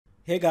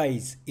Hey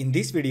guys, in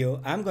this video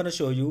I'm gonna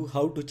show you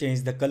how to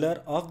change the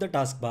color of the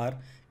taskbar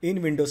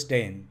in Windows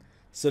 10.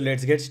 So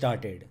let's get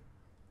started.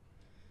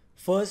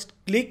 First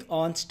click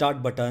on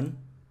Start button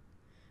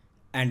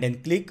and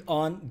then click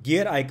on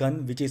gear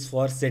icon, which is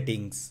for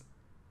settings.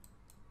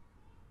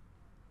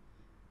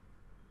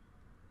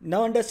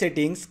 Now under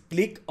settings,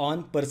 click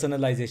on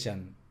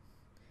personalization.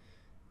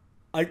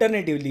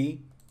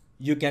 Alternatively,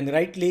 you can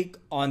right click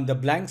on the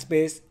blank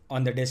space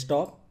on the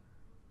desktop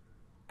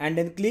and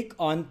then click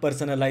on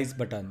personalize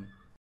button.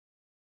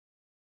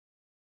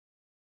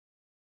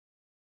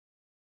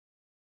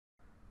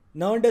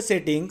 Now under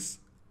settings,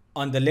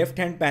 on the left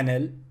hand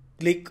panel,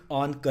 click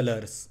on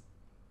colors.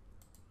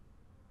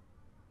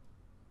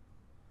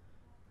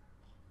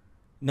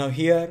 Now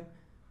here,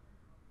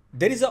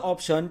 there is an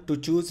option to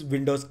choose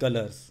Windows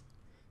colors.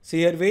 So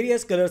here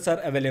various colors are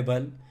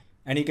available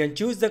and you can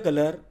choose the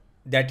color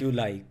that you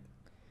like.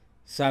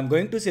 So I'm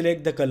going to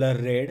select the color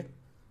red.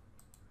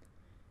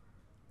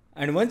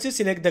 And once you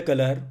select the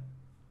color,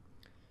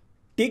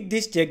 tick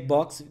this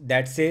checkbox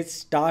that says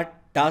Start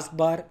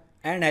Taskbar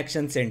and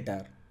Action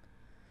Center.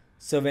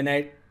 So when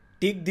I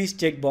tick this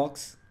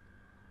checkbox,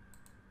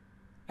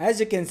 as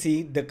you can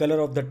see, the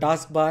color of the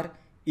taskbar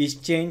is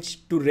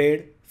changed to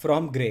red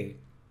from gray.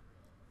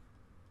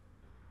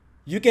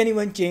 You can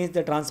even change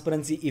the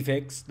transparency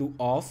effects to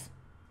off.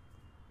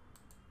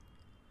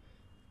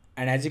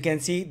 And as you can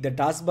see, the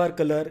taskbar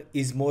color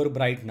is more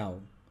bright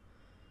now.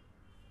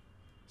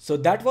 So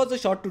that was a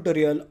short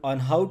tutorial on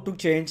how to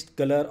change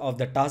color of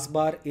the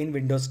taskbar in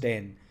Windows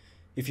 10.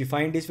 If you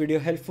find this video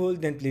helpful,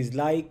 then please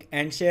like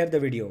and share the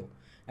video.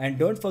 And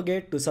don't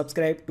forget to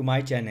subscribe to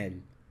my channel.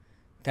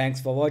 Thanks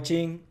for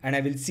watching and I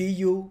will see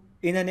you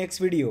in the next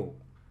video.